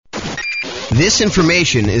This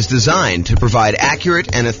information is designed to provide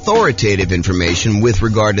accurate and authoritative information with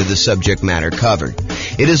regard to the subject matter covered.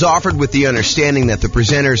 It is offered with the understanding that the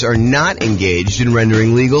presenters are not engaged in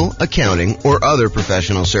rendering legal, accounting, or other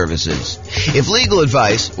professional services. If legal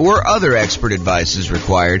advice or other expert advice is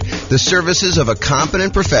required, the services of a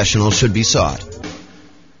competent professional should be sought.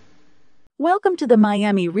 Welcome to the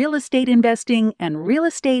Miami Real Estate Investing and Real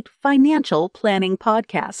Estate Financial Planning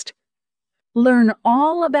Podcast. Learn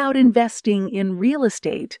all about investing in real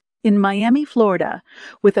estate in Miami, Florida,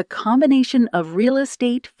 with a combination of real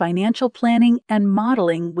estate financial planning and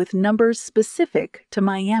modeling with numbers specific to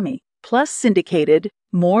Miami, plus syndicated,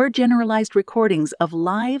 more generalized recordings of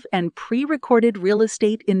live and pre-recorded real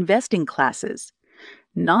estate investing classes,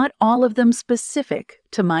 not all of them specific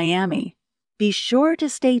to Miami. Be sure to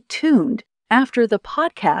stay tuned after the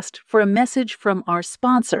podcast for a message from our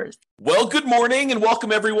sponsors. Well, good morning and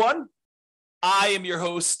welcome, everyone. I am your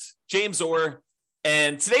host, James Orr,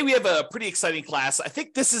 and today we have a pretty exciting class. I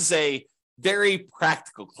think this is a very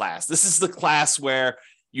practical class. This is the class where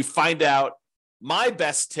you find out my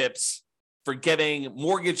best tips for getting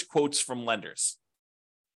mortgage quotes from lenders.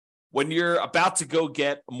 When you're about to go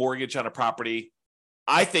get a mortgage on a property,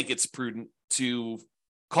 I think it's prudent to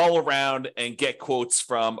call around and get quotes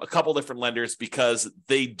from a couple different lenders because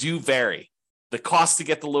they do vary. The cost to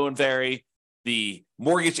get the loan vary. The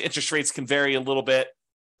mortgage interest rates can vary a little bit,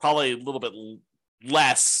 probably a little bit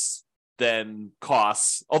less than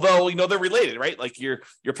costs. Although, they're related, right? Like you're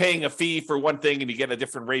paying a fee for one thing and you get a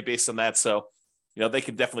different rate based on that. So, they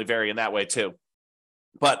can definitely vary in that way too.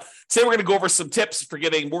 But today we're going to go over some tips for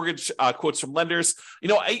getting mortgage quotes from lenders.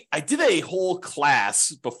 I did a whole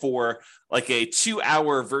class before, like a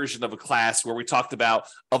 2-hour version of a class where we talked about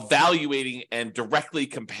evaluating and directly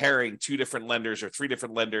comparing 2 different lenders or 3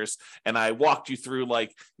 different lenders. And I walked you through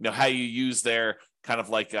how you use their kind of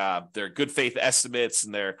like their good faith estimates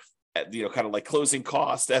and their kind of like closing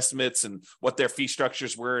cost estimates and what their fee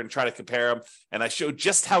structures were and try to compare them. And I showed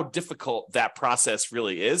just how difficult that process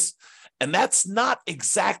really is. And that's not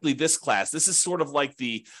exactly this class. This is sort of like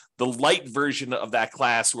the light version of that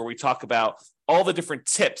class where we talk about all the different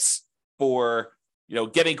tips for,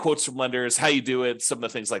 getting quotes from lenders, how you do it, some of the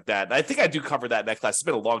things like that. And I think I do cover that in that class. It's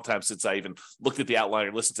been a long time since I even looked at the outline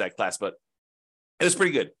or listened to that class, but it was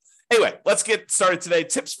pretty good. Anyway, let's get started today.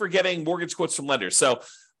 Tips for getting mortgage quotes from lenders. So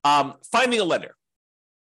finding a lender.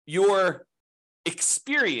 Your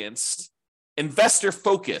experienced,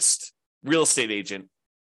 investor-focused real estate agent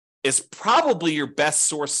is probably your best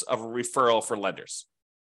source of a referral for lenders.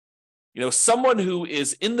 Someone who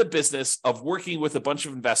is in the business of working with a bunch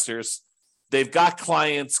of investors, they've got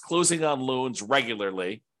clients closing on loans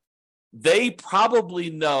regularly. They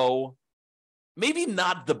probably know, maybe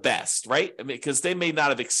not the best, right? Because they may not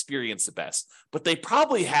have experienced the best, but they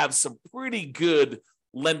probably have some pretty good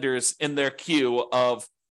lenders in their queue of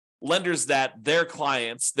lenders that their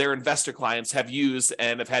clients, their investor clients have used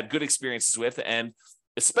and have had good experiences with. And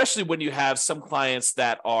especially when you have some clients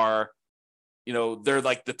that are, they're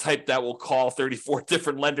like the type that will call 34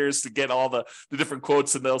 different lenders to get all the different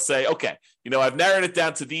quotes. And they'll say, okay, I've narrowed it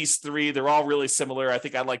down to these 3. They're all really similar. I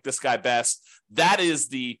think I like this guy best. That is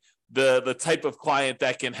the type of client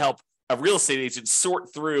that can help a real estate agent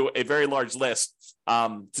sort through a very large list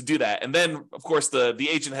to do that. And then, of course, the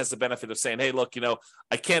agent has the benefit of saying, hey, look,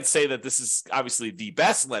 I can't say that this is obviously the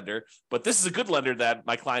best lender, but this is a good lender that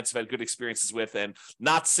my clients have had good experiences with, and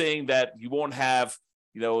not saying that you won't have,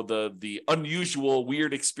 the unusual,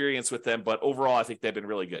 weird experience with them, but overall, I think they've been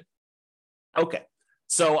really good. Okay.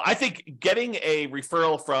 So I think getting a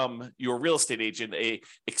referral from your real estate agent, a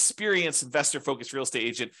experienced investor-focused real estate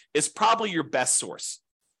agent, is probably your best source.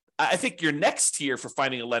 I think your next tier for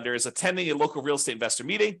finding a lender is attending a local real estate investor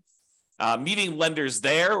meeting, meeting lenders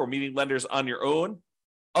there or meeting lenders on your own,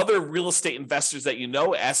 other real estate investors that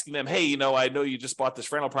asking them, hey, I know you just bought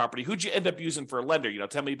this rental property. Who'd you end up using for a lender?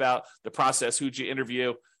 Tell me about the process. Who'd you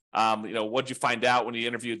interview? What'd you find out when you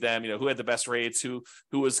interviewed them? Who had the best rates? Who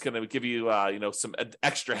was going to give you, some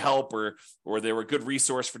extra help or they were a good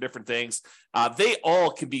resource for different things. They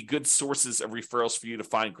all can be good sources of referrals for you to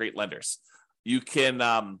find great lenders. You can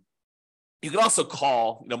also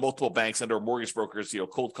call, multiple banks and or mortgage brokers,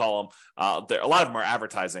 cold call them. A lot of them are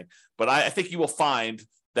advertising, but I think you will find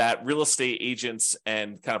that real estate agents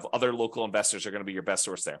and kind of other local investors are going to be your best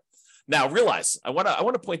source there. Now, realize, I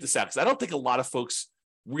want to point this out because I don't think a lot of folks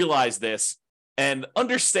realize this and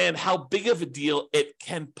understand how big of a deal it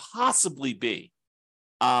can possibly be.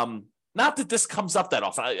 Not that this comes up that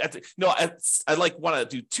often. I want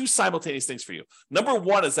to do 2 simultaneous things for you. Number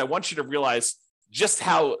one is I want you to realize just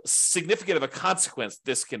how significant of a consequence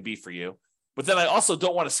this can be for you. But then I also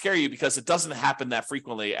don't want to scare you because it doesn't happen that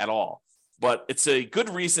frequently at all. But it's a good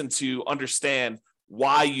reason to understand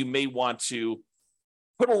why you may want to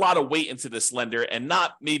put a lot of weight into this lender and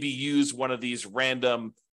not maybe use one of these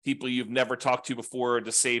random people you've never talked to before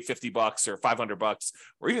to save $50 or $500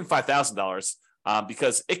 or even $5,000,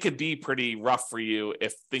 because it could be pretty rough for you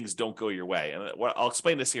if things don't go your way. And I'll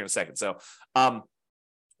explain this here in a second. So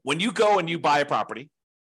when you go and you buy a property,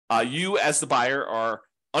 you as the buyer are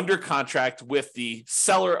under contract with the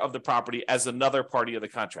seller of the property as another party of the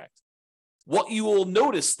contract. What you will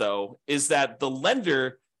notice, though, is that the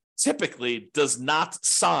lender typically does not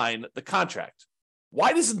sign the contract.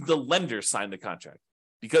 Why doesn't the lender sign the contract?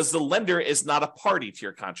 Because the lender is not a party to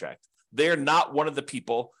your contract. They're not one of the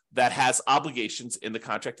people that has obligations in the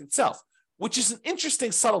contract itself, which is an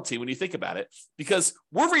interesting subtlety when you think about it, because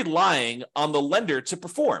we're relying on the lender to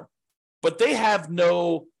perform, but they have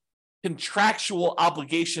no contractual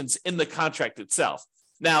obligations in the contract itself.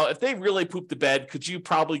 Now, if they really poop the bed, could you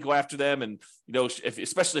probably go after them? And,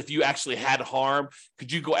 especially if you actually had harm,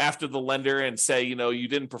 could you go after the lender and say, you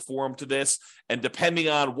didn't perform to this? And depending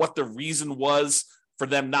on what the reason was for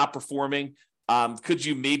them not performing, could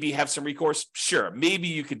you maybe have some recourse? Sure, maybe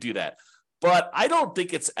you could do that. But I don't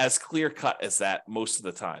think it's as clear cut as that most of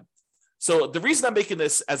the time. So the reason I'm making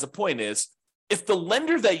this as a point is, if the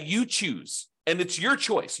lender that you choose, and it's your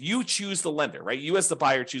choice, you choose the lender, right? You as the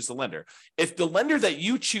buyer choose the lender. If the lender that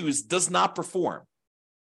you choose does not perform,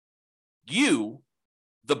 you,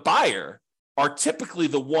 the buyer, are typically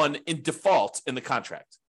the one in default in the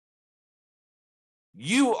contract.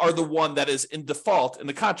 You are the one that is in default in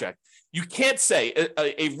the contract. You can't say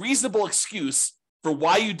a reasonable excuse for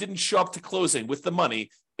why you didn't show up to closing with the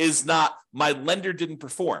money is not my lender didn't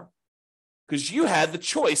perform, because you had the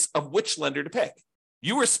choice of which lender to pick.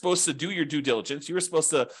 You were supposed to do your due diligence. You were supposed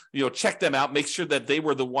to, check them out, make sure that they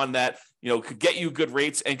were the one that, could get you good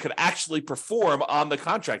rates and could actually perform on the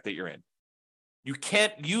contract that you're in. You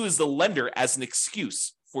can't use the lender as an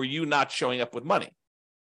excuse for you not showing up with money.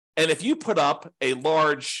 And if you put up a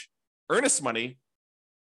large earnest money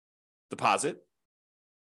deposit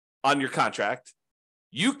on your contract,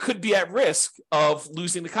 you could be at risk of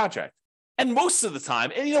losing the contract. And most of the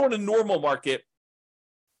time, and in a normal market,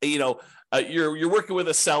 you're working with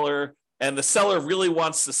a seller and the seller really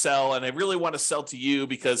wants to sell and they really want to sell to you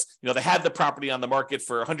because, they had the property on the market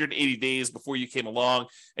for 180 days before you came along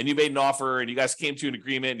and you made an offer and you guys came to an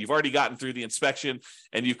agreement and you've already gotten through the inspection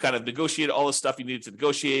and you've kind of negotiated all the stuff you needed to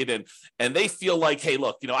negotiate. And they feel like, hey,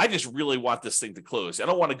 look, I just really want this thing to close. I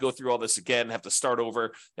don't want to go through all this again and have to start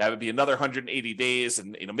over. That would be another 180 days.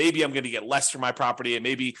 And, maybe I'm going to get less for my property. And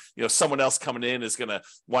maybe, someone else coming in is going to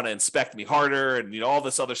want to inspect me harder. And, all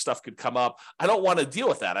this other stuff could come up. I don't want to deal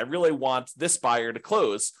with that. I really want this buyer to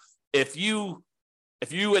close. If you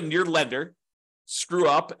and your lender screw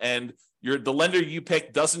up and the lender you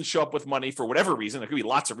pick doesn't show up with money for whatever reason, there could be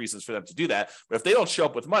lots of reasons for them to do that, but if they don't show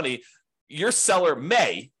up with money, your seller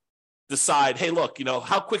may decide, hey, look,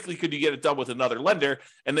 how quickly could you get it done with another lender?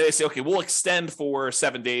 And they say, okay, we'll extend for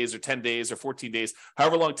 7 days or 10 days or 14 days,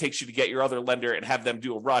 however long it takes you to get your other lender and have them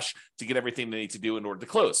do a rush to get everything they need to do in order to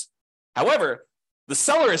close. However, the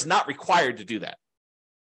seller is not required to do that.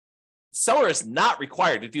 Seller is not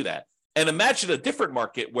required to do that. And imagine a different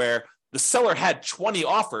market where the seller had 20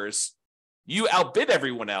 offers, you outbid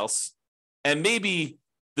everyone else, and maybe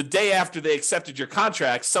the day after they accepted your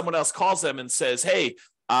contract, someone else calls them and says, hey,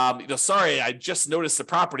 sorry, I just noticed the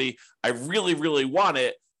property. I really, really want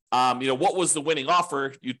it. What was the winning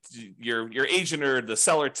offer? Your agent or the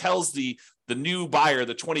seller tells the new buyer,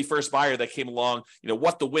 the 21st buyer that came along,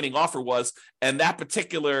 what the winning offer was. And that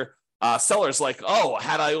particular seller's like, oh,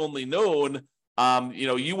 had I only known,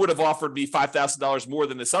 you would have offered me $5,000 more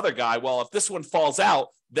than this other guy. Well, if this one falls out,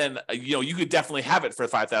 then, you could definitely have it for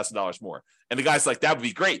 $5,000 more. And the guy's like, that would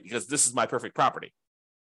be great because this is my perfect property.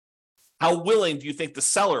 How willing do you think the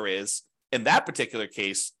seller is in that particular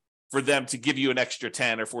case for them to give you an extra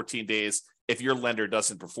 10 or 14 days if your lender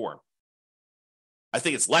doesn't perform? I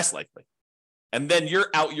think it's less likely. And then you're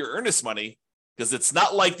out your earnest money, because it's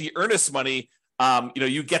not like the earnest money,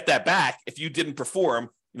 you get that back if you didn't perform,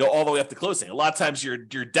 all the way up to closing. A lot of times your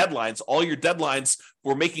deadlines, all your deadlines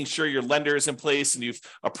for making sure your lender is in place and you've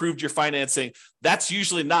approved your financing, that's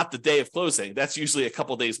usually not the day of closing. That's usually a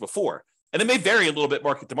couple of days before. And it may vary a little bit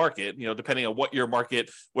market to market, depending on what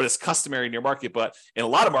is customary in your market. But in a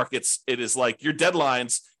lot of markets, it is like your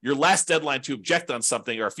deadlines, your last deadline to object on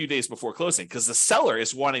something are a few days before closing, because the seller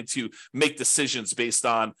is wanting to make decisions based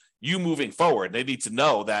on you moving forward. They need to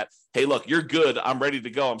know that, hey, look, you're good. I'm ready to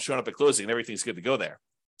go. I'm showing up at closing and everything's good to go there.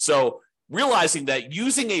 So realizing that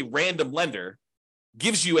using a random lender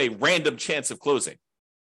gives you a random chance of closing.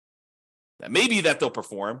 That may be that they'll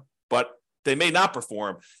perform, but they may not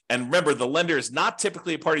perform. And remember, the lender is not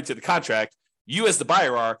typically a party to the contract. You as the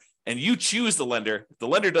buyer are, and you choose the lender. If the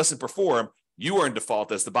lender doesn't perform, you are in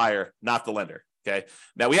default as the buyer, not the lender. Okay.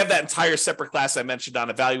 Now we have that entire separate class I mentioned on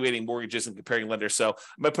evaluating mortgages and comparing lenders. So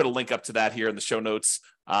I'm going to put a link up to that here in the show notes,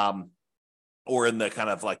 or in the kind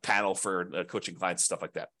of like panel for coaching clients, stuff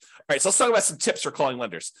like that. All right. So let's talk about some tips for calling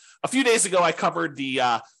lenders. A few days ago, I covered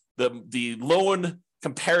the loan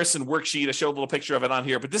comparison worksheet. I showed a little picture of it on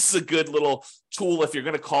here, but this is a good little tool if you're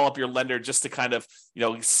going to call up your lender just to kind of,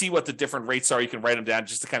 see what the different rates are. You can write them down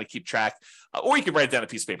just to kind of keep track, or you can write it down on a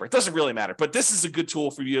piece of paper. It doesn't really matter, but this is a good tool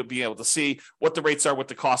for you to be able to see what the rates are, what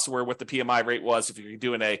the costs were, what the PMI rate was, if you're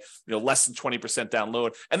doing a, less than 20% down loan,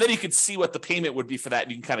 and then you can see what the payment would be for that.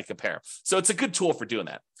 And you can kind of compare. So it's a good tool for doing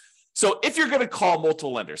that. So if you're going to call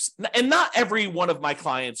multiple lenders, and not every one of my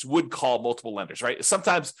clients would call multiple lenders, right?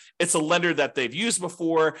 Sometimes it's a lender that they've used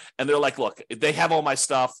before, and they're like, look, they have all my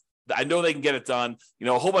stuff. I know they can get it done.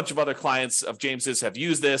 A whole bunch of other clients of James's have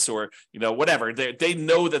used this, or, whatever. They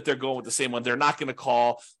know that they're going with the same one. They're not going to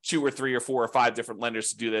call 2 or 3 or 4 or 5 different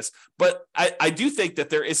lenders to do this. But I do think that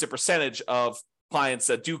there is a percentage of clients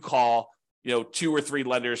that do call 2 or 3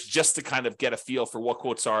 lenders just to kind of get a feel for what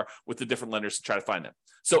quotes are with the different lenders to try to find them.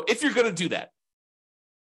 So if you're going to do that,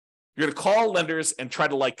 you're going to call lenders and try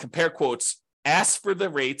to compare quotes, ask for the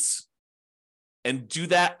rates, and do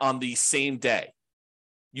that on the same day.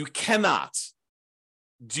 You cannot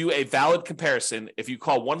do a valid comparison if you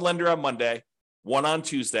call one lender on Monday, one on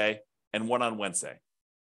Tuesday, and one on Wednesday.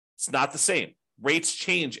 It's not the same. Rates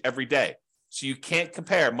change every day. So you can't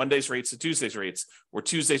compare Monday's rates to Tuesday's rates, or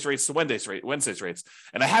Tuesday's rates to Wednesday's rates.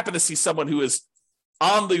 And I happen to see someone who is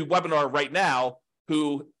on the webinar right now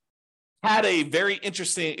who had a very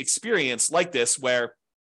interesting experience like this, where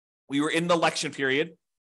we were in the election period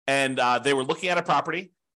and they were looking at a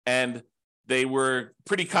property and they were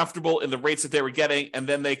pretty comfortable in the rates that they were getting. And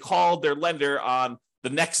then they called their lender on the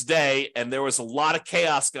next day, and there was a lot of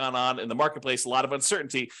chaos going on in the marketplace, a lot of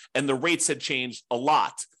uncertainty, and the rates had changed a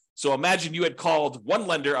lot. So imagine you had called one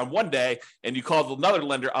lender on one day and you called another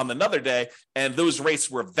lender on another day, and those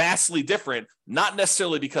rates were vastly different, not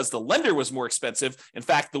necessarily because the lender was more expensive. In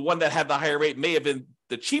fact, the one that had the higher rate may have been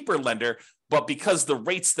the cheaper lender, but because the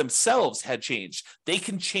rates themselves had changed. They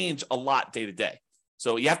can change a lot day to day.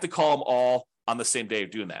 So you have to call them all on the same day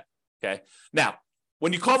of doing that. Okay. Now,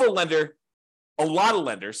 when you call the lender, a lot of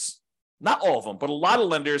lenders, not all of them, but a lot of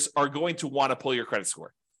lenders are going to want to pull your credit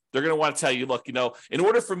score. They're going to want to tell you, look, in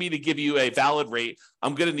order for me to give you a valid rate,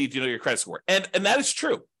 I'm going to need to know your credit score. And that is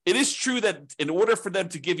true. It is true that in order for them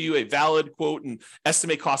to give you a valid quote and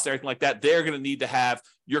estimate cost, everything like that, they're going to need to have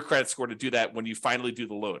your credit score to do that when you finally do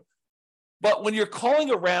the loan. But when you're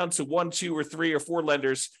calling around to 1, 2, or 3 or 4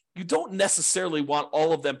 lenders, you don't necessarily want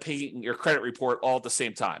all of them paying your credit report all at the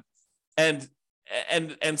same time. And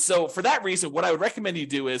so for that reason, what I would recommend you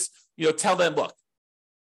do is, tell them, look,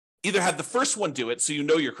 either have the first one do it so you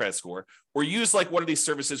know your credit score, or use one of these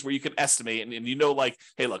services where you can estimate and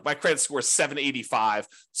hey, look, my credit score is 785.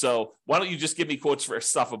 So why don't you just give me quotes for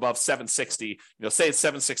stuff above 760? Say it's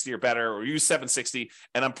 760 or better, or use 760.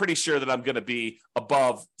 And I'm pretty sure that I'm going to be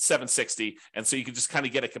above 760. And so you can just kind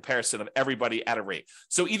of get a comparison of everybody at a rate.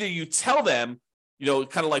 So either you tell them,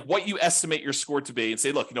 kind of what you estimate your score to be, and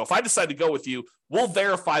say, look, if I decide to go with you, we'll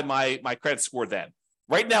verify my credit score then.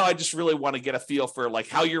 Right now, I just really want to get a feel for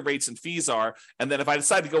how your rates and fees are. And then if I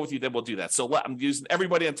decide to go with you, then we'll do that. So I'm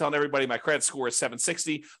telling everybody my credit score is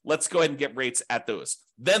 760. Let's go ahead and get rates at those.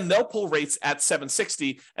 Then they'll pull rates at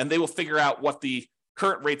 760, and they will figure out what the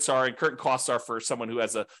current rates are and current costs are for someone who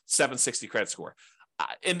has a 760 credit score.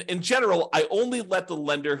 In general, I only let the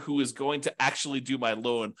lender who is going to actually do my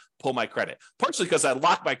loan pull my credit, partially because I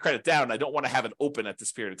lock my credit down. And I don't want to have it open at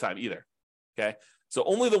this period of time either. Okay. So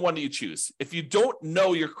only the one that you choose. If you don't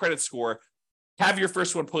know your credit score, have your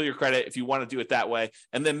first one pull your credit if you want to do it that way.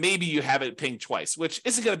 And then maybe you have it pinged twice, which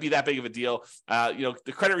isn't going to be that big of a deal.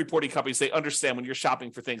 The credit reporting companies, they understand when you're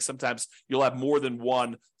shopping for things, sometimes you'll have more than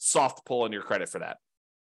one soft pull on your credit for that.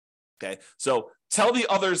 Okay. So tell the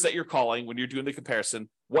others that you're calling when you're doing the comparison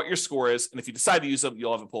what your score is. And if you decide to use them,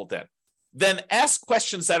 you'll have it pulled then. Then ask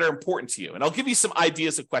questions that are important to you. And I'll give you some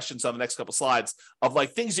ideas of questions on the next couple slides of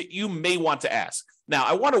things that you may want to ask. Now,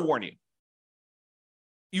 I want to warn you.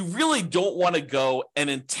 You really don't want to go and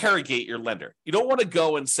interrogate your lender. You don't want to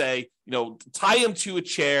go and say, tie him to a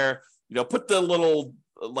chair, put the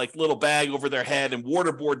little bag over their head and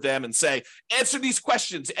waterboard them and say, answer these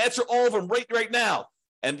questions, answer all of them right now.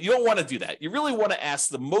 And you don't want to do that. You really want to ask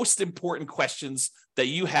the most important questions that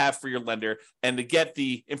you have for your lender and to get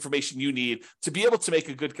the information you need to be able to make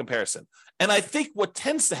a good comparison. And I think what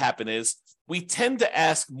tends to happen is we tend to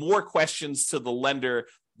ask more questions to the lender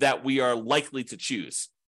that we are likely to choose.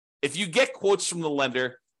 If you get quotes from the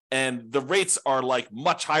lender and the rates are like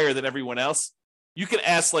much higher than everyone else, you can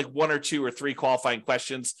ask like 1 or 2 or 3 qualifying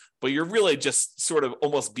questions, but you're really just sort of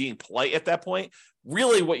almost being polite at that point.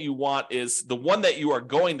 Really what you want is the one that you are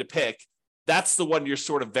going to pick. That's the one you're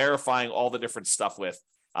sort of verifying all the different stuff with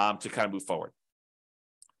to kind of move forward.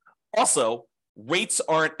 Also, rates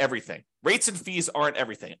aren't everything. Rates and fees aren't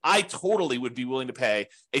everything. I totally would be willing to pay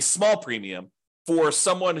a small premium for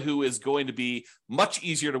someone who is going to be much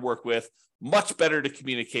easier to work with, much better to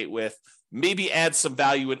communicate with, maybe add some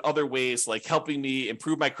value in other ways, like helping me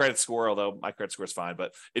improve my credit score, although my credit score is fine.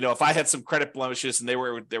 But, if I had some credit blemishes and they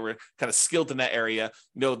were kind of skilled in that area,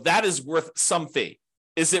 that is worth some fee.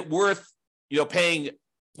 Is it worth, paying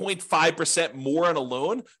 0.5% more on a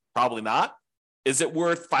loan? Probably not. Is it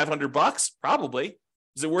worth $500? Probably.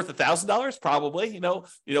 Is it worth $1,000? Probably.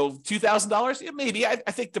 $2,000? Yeah, maybe. I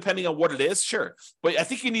think depending on what it is, sure. But I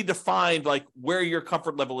think you need to find like where your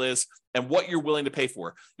comfort level is and what you're willing to pay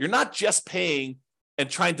for. You're not just paying and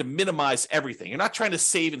trying to minimize everything. You're not trying to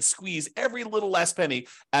save and squeeze every little last penny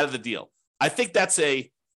out of the deal. I think that's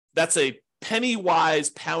a penny wise,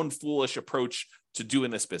 pound foolish approach to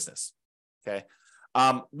doing this business. Okay.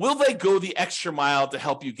 Will they go the extra mile to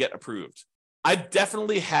help you get approved? I've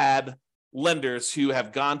definitely had lenders who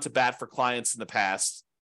have gone to bat for clients in the past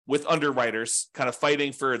with underwriters kind of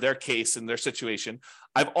fighting for their case and their situation.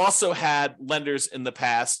 I've also had lenders in the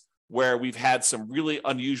past where we've had some really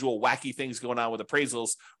unusual, wacky things going on with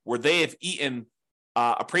appraisals where they have eaten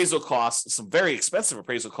appraisal costs, some very expensive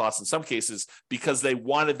appraisal costs in some cases, because they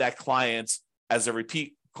wanted that client as a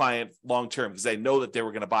repeat client long-term because they know that they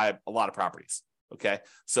were going to buy a lot of properties. Okay.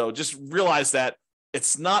 So just realize that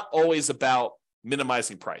it's not always about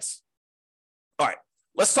minimizing price. All right,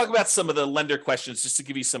 let's talk about some of the lender questions just to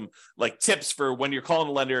give you some like tips for when you're calling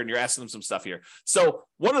a lender and you're asking them some stuff here. So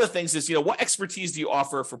one of the things is, what expertise do you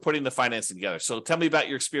offer for putting the financing together? So tell me about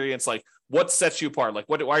your experience, like what sets you apart? Like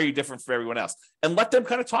why are you different from everyone else? And let them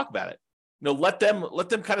kind of talk about it. Let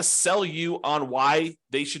them kind of sell you on why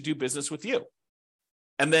they should do business with you.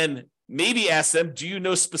 And then maybe ask them, do you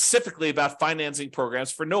know specifically about financing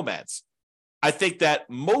programs for nomads? I think that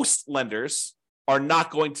most lenders are not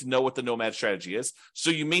going to know what the nomad strategy is. So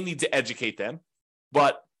you may need to educate them.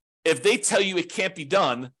 But if they tell you it can't be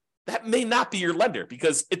done, that may not be your lender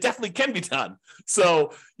because it definitely can be done.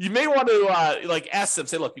 So you may want to ask them,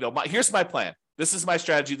 say, look, here's my plan. This is my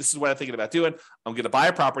strategy. This is what I'm thinking about doing. I'm going to buy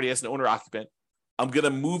a property as an owner occupant. I'm going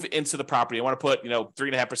to move into the property. I want to put,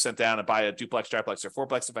 3.5% down and buy a duplex, triplex, or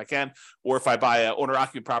fourplex if I can. Or if I buy an owner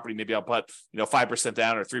occupant property, maybe I'll put, 5%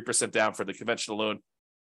 down or 3% down for the conventional loan.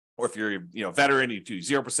 Or if you're, a veteran, you do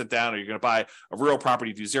 0% down, or you're going to buy a rural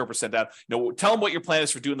property, do 0% down. Tell them what your plan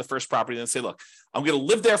is for doing the first property, and then say, look, I'm going to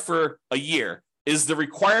live there for a year. Is the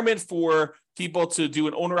requirement for people to do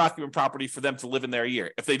an owner-occupant property for them to live in there a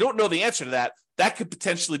year? If they don't know the answer to that, that could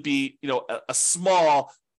potentially be, a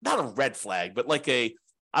small, not a red flag, but like a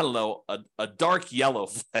dark yellow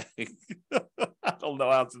flag. I don't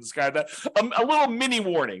know how to describe that. A little mini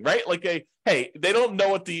warning, right? Like hey, they don't know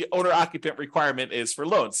what the owner-occupant requirement is for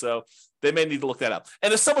loans, so they may need to look that up.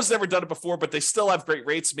 And if someone's never done it before, but they still have great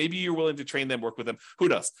rates, maybe you're willing to train them, work with them. Who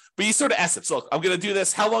knows? But you sort of ask them, so look, I'm going to do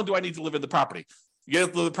this. How long do I need to live in the property? You get to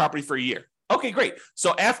live in the property for a year. Okay, great.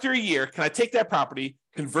 So after a year, can I take that property,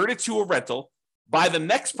 convert it to a rental, buy the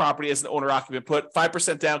next property as an owner-occupant, put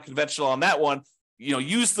 5% down conventional on that one,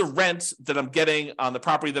 use the rent that I'm getting on the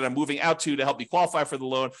property that I'm moving out to help me qualify for the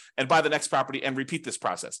loan, and buy the next property and repeat this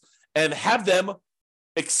process. And have them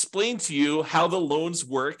explain to you how the loans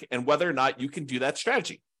work and whether or not you can do that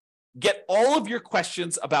strategy. Get all of your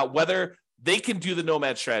questions about whether they can do the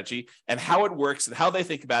nomad strategy and how it works and how they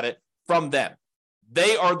think about it from them.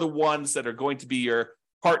 They are the ones that are going to be your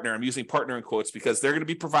partner. I'm using partner in quotes because they're going to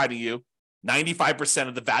be providing you 95%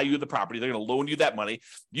 of the value of the property. They're going to loan you that money,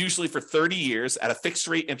 usually for 30 years at a fixed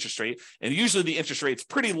rate interest rate. And usually the interest rate's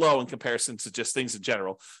pretty low in comparison to just things in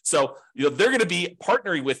general. So, they're going to be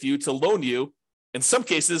partnering with you to loan you, in some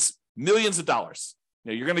cases, millions of dollars.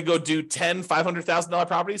 You're going to go do $500,000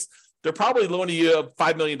 properties. They're probably loaning you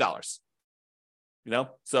 $5 million.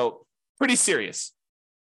 So pretty serious.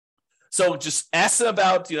 So just ask them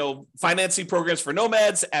about, financing programs for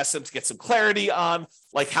nomads, ask them to get some clarity on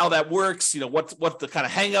like how that works, what the kind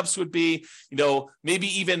of hangups would be,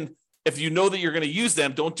 maybe even if you know that you're going to use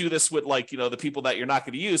them, don't do this with the people that you're not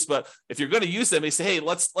going to use. But if you're going to use them, they say, hey,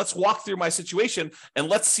 let's walk through my situation and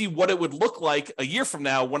let's see what it would look like a year from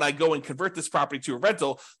now when I go and convert this property to a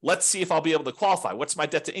rental. Let's see if I'll be able to qualify. What's my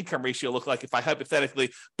debt to income ratio look like if I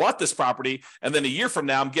hypothetically bought this property and then a year from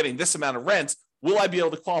now I'm getting this amount of rent? Will I be able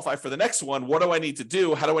to qualify for the next one? What do I need to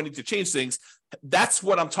do? How do I need to change things? That's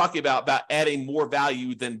what I'm talking about adding more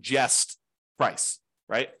value than just price,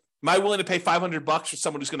 right? Am I willing to pay $500 for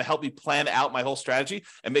someone who's going to help me plan out my whole strategy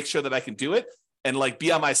and make sure that I can do it and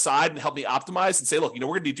be on my side and help me optimize and say, look, we're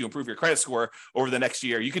going to need to improve your credit score over the next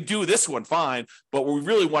year. You can do this one fine, but we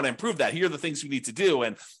really want to improve that. Here are the things we need to do.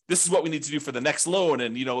 And this is what we need to do for the next loan.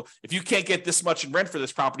 And, if you can't get this much in rent for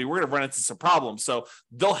this property, we're going to run into some problems. So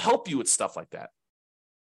they'll help you with stuff like that.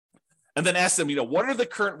 And then ask them, what are the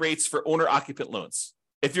current rates for owner occupant loans?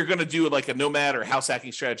 If you're going to do a nomad or house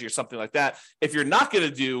hacking strategy or something like that. If you're not going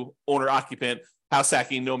to do owner occupant, house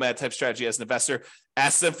hacking, nomad type strategy as an investor,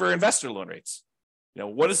 ask them for investor loan rates.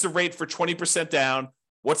 What is the rate for 20% down?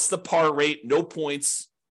 What's the par rate? No points.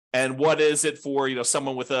 And what is it for,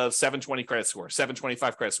 someone with a 720 credit score,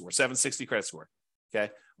 725 credit score, 760 credit score?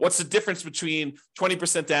 Okay. What's the difference between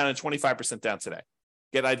 20% down and 25% down today?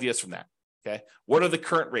 Get ideas from that. Okay. What are the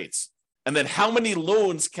current rates? And then how many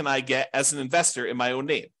loans can I get as an investor in my own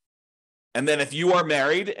name? And then if you are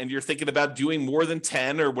married and you're thinking about doing more than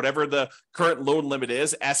 10 or whatever the current loan limit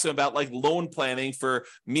is, ask them about loan planning for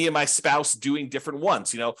me and my spouse doing different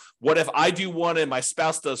ones. What if I do one and my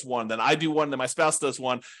spouse does one, then I do one and my spouse does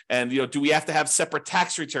one? And, do we have to have separate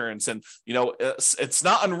tax returns? And, it's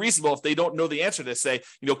not unreasonable if they don't know the answer to say,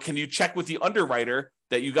 can you check with the underwriter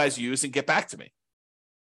that you guys use and get back to me?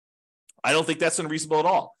 I don't think that's unreasonable at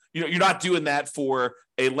all. You're not doing that for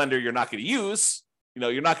a lender you're not going to use.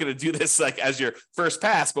 You're not going to do this as your first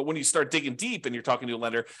pass, but when you start digging deep and you're talking to a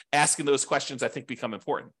lender, asking those questions, I think, become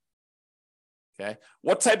important. Okay.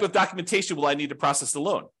 What type of documentation will I need to process the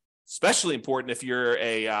loan? Especially important if you're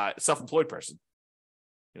a self-employed person,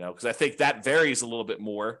 because I think that varies a little bit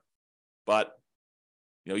more, but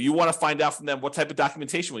you want to find out from them what type of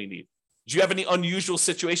documentation will you need. Did you have any unusual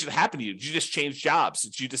situation happen to you? Did you just change jobs?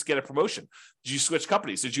 Did you just get a promotion? Did you switch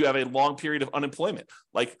companies? Did you have a long period of unemployment?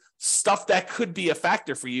 Stuff that could be a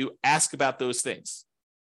factor for you, ask about those things.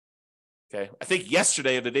 Okay. I think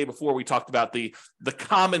yesterday or the day before we talked about the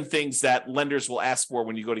common things that lenders will ask for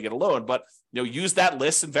when you go to get a loan, but use that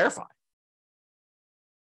list and verify.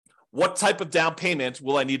 What type of down payment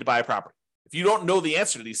will I need to buy a property? If you don't know the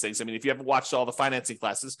answer to these things, if you haven't watched all the financing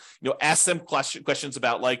classes, ask them questions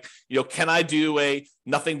about can I do a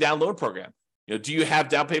nothing down loan program? Do you have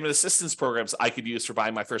down payment assistance programs I could use for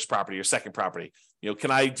buying my first property or second property?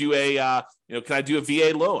 Can I do a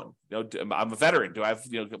VA loan? I'm a veteran. Do I have,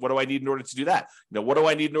 what do I need in order to do that? What do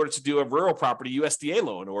I need in order to do a rural property USDA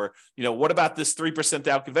loan? Or, what about this 3%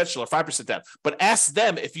 down conventional or 5% down? But ask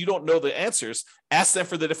them, if you don't know the answers, ask them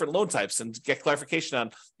for the different loan types and get clarification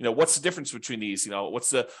on, what's the difference between these?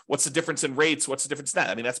 What's the difference in rates? What's the difference in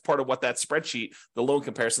that? That's part of what that spreadsheet, the loan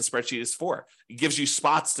comparison spreadsheet, is for. It gives you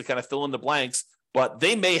spots to kind of fill in the blanks, but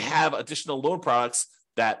they may have additional loan products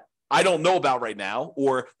that I don't know about right now,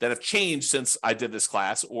 or that have changed since I did this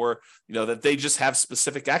class, or, that they just have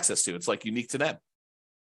specific access to. It's unique to them.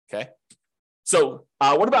 Okay. So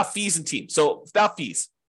what about fees and team? So about fees,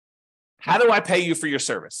 how do I pay you for your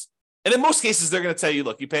service? And in most cases, they're going to tell you,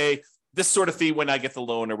 look, you pay this sort of fee when I get the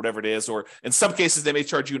loan or whatever it is, or in some cases, they may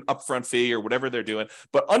charge you an upfront fee or whatever they're doing,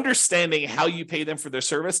 but understanding how you pay them for their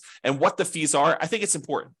service and what the fees are, I think it's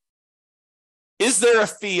important. Is there a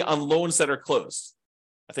fee on loans that are closed?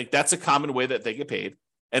 I think that's a common way that they get paid.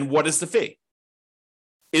 And what is the fee?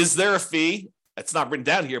 Is there a fee? It's not written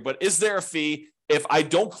down here, but is there a fee if I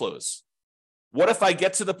don't close? What if I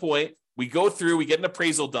get to the point, we go through, we get an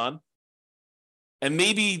appraisal done, and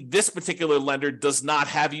maybe this particular lender does not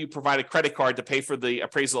have you provide a credit card to pay for the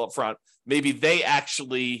appraisal up front. Maybe they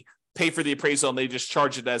actually pay for the appraisal and they just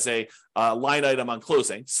charge it as a line item on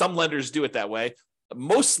closing. Some lenders do it that way.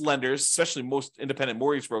 Most lenders, especially most independent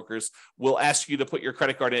mortgage brokers, will ask you to put your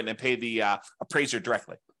credit card in and pay the appraiser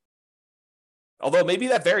directly. Although maybe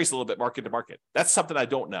that varies a little bit market to market. That's something I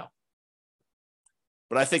don't know.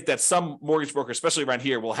 But I think that some mortgage brokers, especially around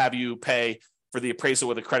here, will have you pay for the appraisal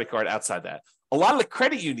with a credit card outside that. A lot of the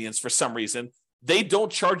credit unions, for some reason, they don't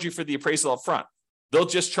charge you for the appraisal up front. They'll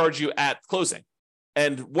just charge you at closing.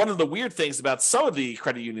 And one of the weird things about some of the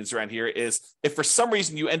credit unions around here is if for some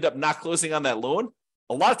reason you end up not closing on that loan,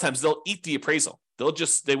 a lot of times they'll eat the appraisal.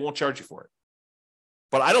 They won't charge you for it.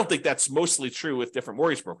 But I don't think that's mostly true with different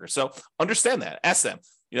mortgage brokers. So understand that. Ask them,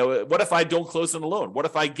 what if I don't close on the loan? What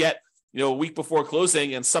if I get, a week before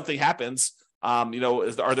closing and something happens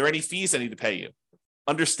Are there any fees I need to pay you?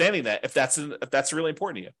 Understanding that if that's really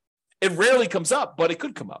important to you. It rarely comes up, but it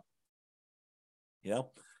could come up.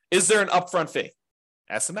 Is there an upfront fee?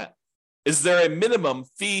 Ask them that. Is there a minimum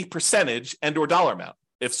fee percentage and or dollar amount?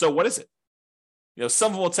 If so, what is it? Some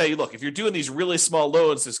of them will tell you, look, if you're doing these really small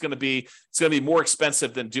loans, it's going to be more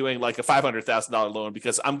expensive than doing like a $500,000 loan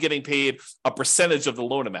because I'm getting paid a percentage of the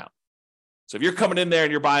loan amount. So if you're coming in there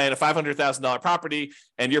and you're buying a $500,000 property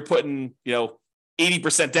and you're putting,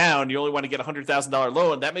 80% down, you only want to get a $100,000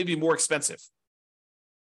 loan, that may be more expensive.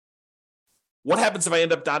 What happens if I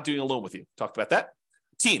end up not doing a loan with you? Talked about that.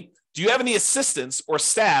 Team, do you have any assistants or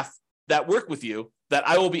staff that work with you that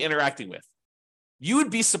I will be interacting with? You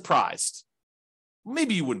would be surprised.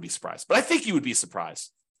 Maybe you wouldn't be surprised, but I think you would be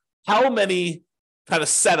surprised how many kind of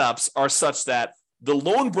setups are such that the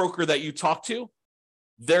loan broker that you talk to,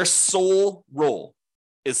 their sole role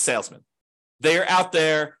is salesman. They are out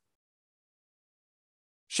there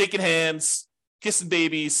shaking hands, kissing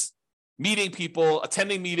babies, meeting people,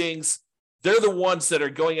 attending meetings. They're the ones that are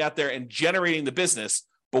going out there and generating the business.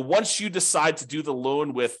 But once you decide to do the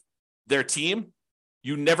loan with their team,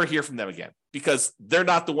 you never hear from them again because they're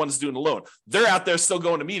not the ones doing the loan. They're out there still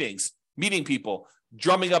going to meetings, meeting people,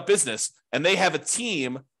 drumming up business, and they have a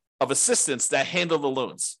team of assistants that handle the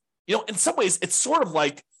loans. In some ways, it's sort of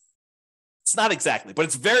like, it's not exactly, but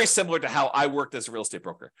it's very similar to how I worked as a real estate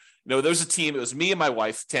broker. There was a team, it was me and my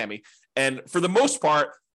wife, Tammy, and for the most part,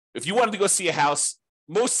 if you wanted to go see a house,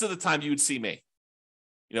 most of the time you would see me.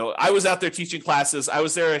 I was out there teaching classes. I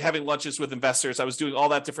was there having lunches with investors. I was doing all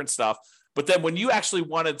that different stuff. But then when you actually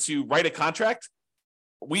wanted to write a contract,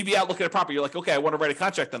 we'd be out looking at property. You're like, okay, I want to write a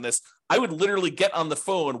contract on this. I would literally get on the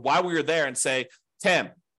phone while we were there and say,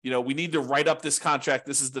 Tam, we need to write up this contract.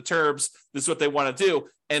 This is the terms. This is what they want to do.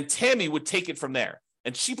 And Tammy would take it from there.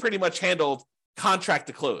 And she pretty much handled contract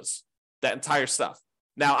to close, that entire stuff.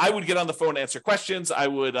 Now, I would get on the phone, answer questions. I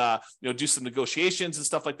would, do some negotiations and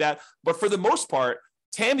stuff like that. But for the most part,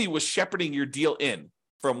 Tammy was shepherding your deal in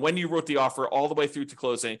from when you wrote the offer all the way through to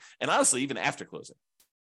closing, and honestly, even after closing.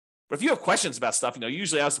 But if you have questions about stuff,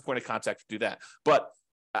 usually I was the point of contact to do that. But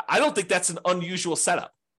I don't think that's an unusual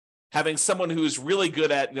setup. Having someone who's really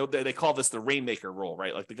good at, they call this the rainmaker role,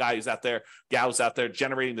 right? Like the guy who's out there, gal who's out there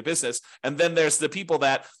generating the business. And then there's the people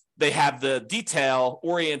that they have the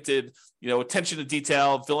detail-oriented, attention to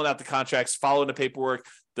detail, filling out the contracts, following the paperwork,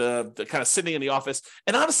 the kind of sitting in the office.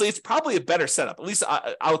 And honestly, it's probably a better setup. At least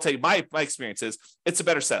I'll tell you, my experience is it's a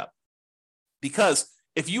better setup. Because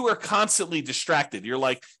if you are constantly distracted, you're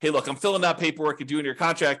like, hey, look, I'm filling out paperwork and doing your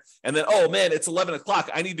contract. And then, oh man, it's 11 o'clock.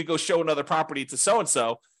 I need to go show another property to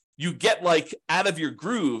so-and-so. You get like out of your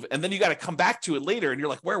groove and then you got to come back to it later. And you're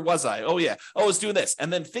like, where was I? Oh yeah. Oh, I was doing this.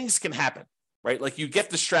 And then things can happen. Right? Like you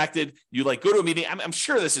get distracted, you like go to a meeting. I'm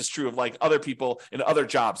sure this is true of like other people in other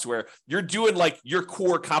jobs where you're doing like your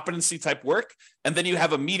core competency type work. And then you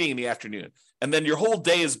have a meeting in the afternoon and then your whole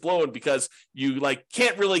day is blown because you like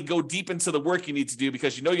can't really go deep into the work you need to do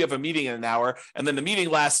because you have a meeting in an hour and then the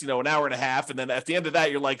meeting lasts, an hour and a half. And then at the end of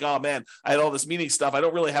that, you're like, oh man, I had all this meeting stuff. I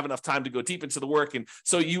don't really have enough time to go deep into the work. And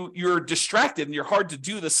so you're distracted and you're hard to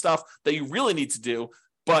do the stuff that you really need to do.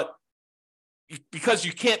 But because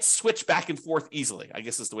you can't switch back and forth easily, I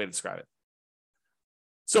guess is the way to describe it.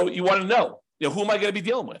 So you want to know, who am I going to be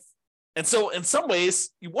dealing with? And so in some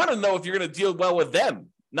ways, you want to know if you're going to deal well with them,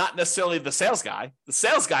 not necessarily the sales guy. The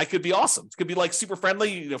sales guy could be awesome. It could be like super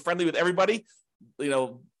friendly, friendly with everybody,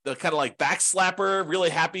 the kind of like backslapper, really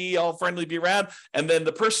happy, all friendly, be around. And then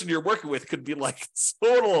the person you're working with could be like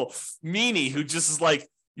total meanie who just is like,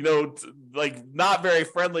 like not very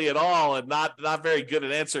friendly at all and not very good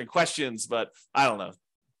at answering questions. But I don't know.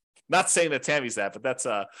 Not saying that Tammy's that, but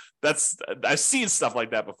that's I've seen stuff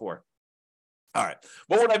like that before. All right.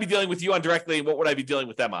 What would I be dealing with you on directly? And what would I be dealing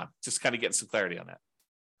with them on? Just kind of getting some clarity on that.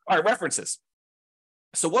 All right. References.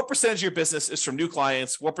 So what percentage of your business is from new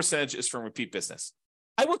clients? What percentage is from repeat business?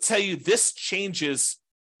 I will tell you this changes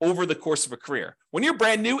over the course of a career. When you're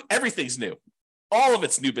brand new, everything's new. All of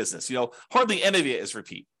it's new business. Hardly any of it is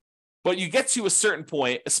repeat. But you get to a certain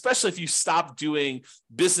point, especially if you stop doing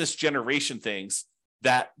business generation things,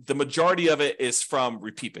 that the majority of it is from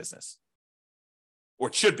repeat business. Or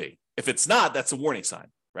it should be. If it's not, that's a warning sign,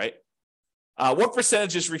 right? What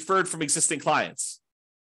percentage is referred from existing clients?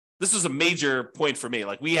 This was a major point for me.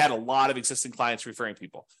 Like we had a lot of existing clients referring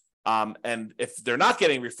people. And if they're not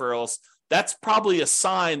getting referrals, that's probably a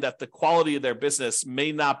sign that the quality of their business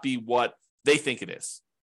may not be what they think it is,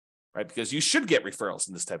 right? Because you should get referrals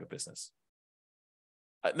in this type of business.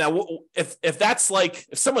 Now, if that's like,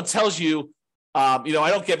 if someone tells you, I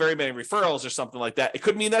don't get very many referrals or something like that, it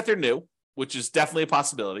could mean that they're new, which is definitely a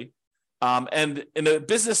possibility. And in a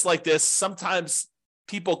business like this, sometimes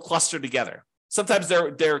people cluster together. Sometimes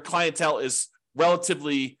their clientele is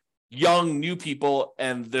relatively young, new people,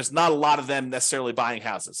 and there's not a lot of them necessarily buying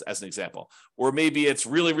houses, as an example. Or maybe it's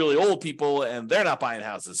really, really old people and they're not buying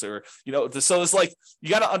houses. Or, so it's like, you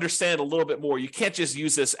got to understand a little bit more. You can't just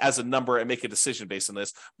use this as a number and make a decision based on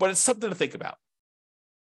this, but it's something to think about.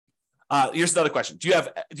 Here's another question. Do you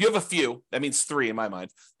have a few, that means 3 in my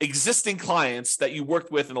mind, existing clients that you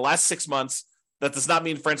worked with in the last 6 months? That does not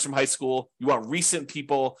mean friends from high school. You want recent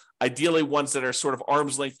people, ideally ones that are sort of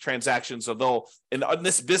arm's length transactions, although in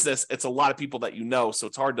this business, it's a lot of people that you know, so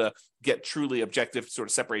it's hard to get truly objective sort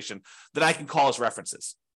of separation that I can call as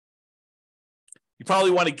references. You probably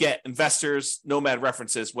want to get investors, nomad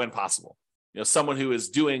references when possible. Someone who is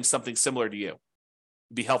doing something similar to you.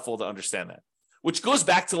 It'd be helpful to understand that. Which goes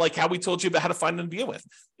back to like how we told you about how to find them to begin with.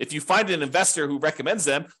 If you find an investor who recommends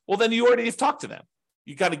them, well, then you already have talked to them.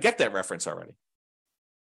 You got to get that reference already.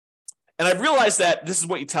 And I've realized that this is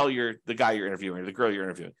what you tell the guy you're interviewing, or the girl you're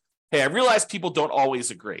interviewing. Hey, I realize people don't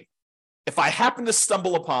always agree. If I happen to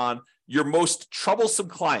stumble upon your most troublesome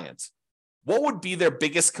client, what would be their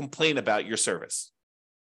biggest complaint about your service?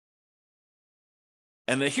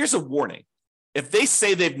 And then here's a warning. If they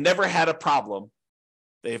say they've never had a problem,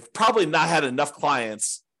 they've probably not had enough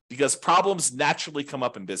clients, because problems naturally come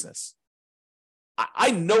up in business.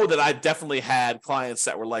 I know that I've definitely had clients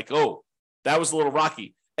that were like, oh, that was a little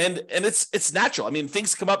rocky. And it's natural. I mean,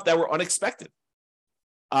 things come up that were unexpected.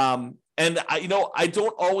 And I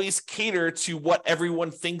don't always cater to what everyone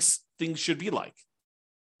thinks things should be like,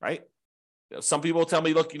 right? Some people tell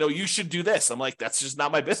me, look, you should do this. I'm like, that's just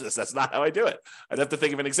not my business. That's not how I do it. I'd have to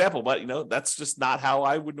think of an example, but that's just not how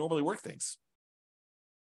I would normally work things.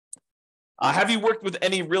 Have you worked with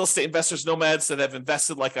any real estate investors, nomads that have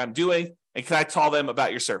invested like I'm doing? And can I tell them about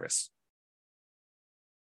your service?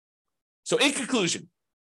 So in conclusion,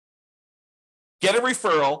 get a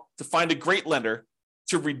referral to find a great lender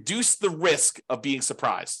to reduce the risk of being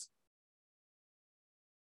surprised.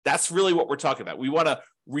 That's really what we're talking about. We want to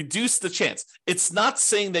reduce the chance. It's not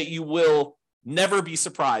saying that you will never be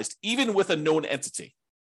surprised, even with a known entity,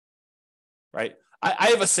 right? I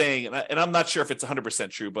have a saying, and I'm not sure if it's 100%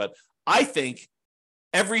 true, but I think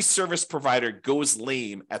every service provider goes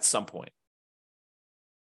lame at some point.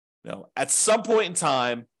 At some point in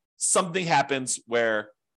time, something happens where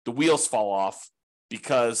the wheels fall off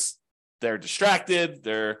because they're distracted,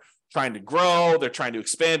 they're trying to grow, they're trying to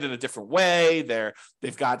expand in a different way,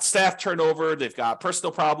 they've got staff turnover, they've got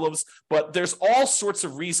personal problems, but there's all sorts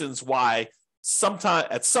of reasons why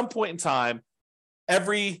at some point in time,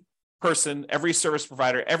 every person, every service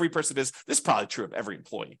provider, every person this is probably true of every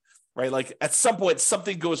employee, right? Like at some point,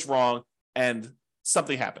 something goes wrong and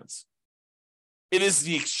something happens. It is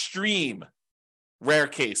the extreme rare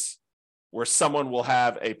case where someone will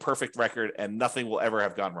have a perfect record and nothing will ever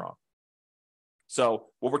have gone wrong. So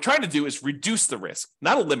what we're trying to do is reduce the risk,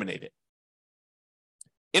 not eliminate it.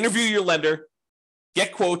 Interview your lender,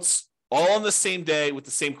 get quotes all on the same day with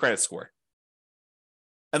the same credit score.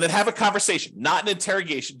 And then have a conversation, not an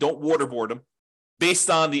interrogation. Don't waterboard them based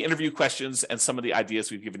on the interview questions and some of the ideas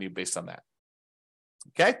we've given you based on that.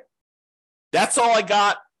 Okay? That's all I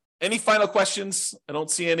got. Any final questions? I don't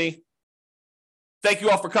see any. Thank you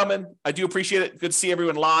all for coming. I do appreciate it. Good to see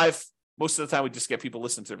everyone live. Most of the time, we just get people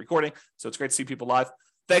listening to the recording, so it's great to see people live.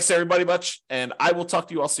 Thanks, everybody, much, and I will talk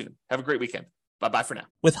to you all soon. Have a great weekend. Bye-bye for now.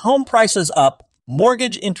 With home prices up,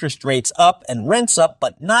 mortgage interest rates up, and rents up,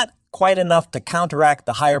 but not quite enough to counteract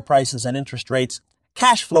the higher prices and interest rates,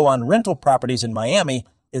 cash flow on rental properties in Miami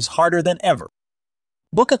is harder than ever.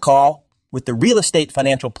 Book a call with the Real Estate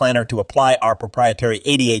Financial Planner to apply our proprietary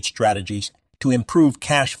 88 strategies to improve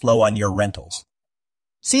cash flow on your rentals.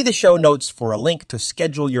 See the show notes for a link to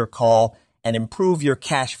schedule your call and improve your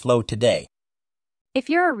cash flow today.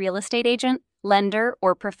 If you're a real estate agent, lender,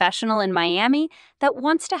 or professional in Miami that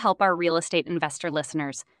wants to help our real estate investor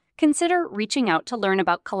listeners, consider reaching out to learn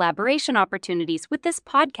about collaboration opportunities with this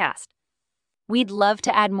podcast. We'd love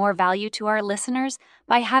to add more value to our listeners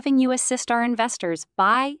by having you assist our investors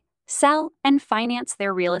buy, sell, and finance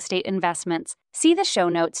their real estate investments. See the show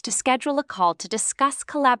notes to schedule a call to discuss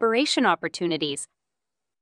collaboration opportunities.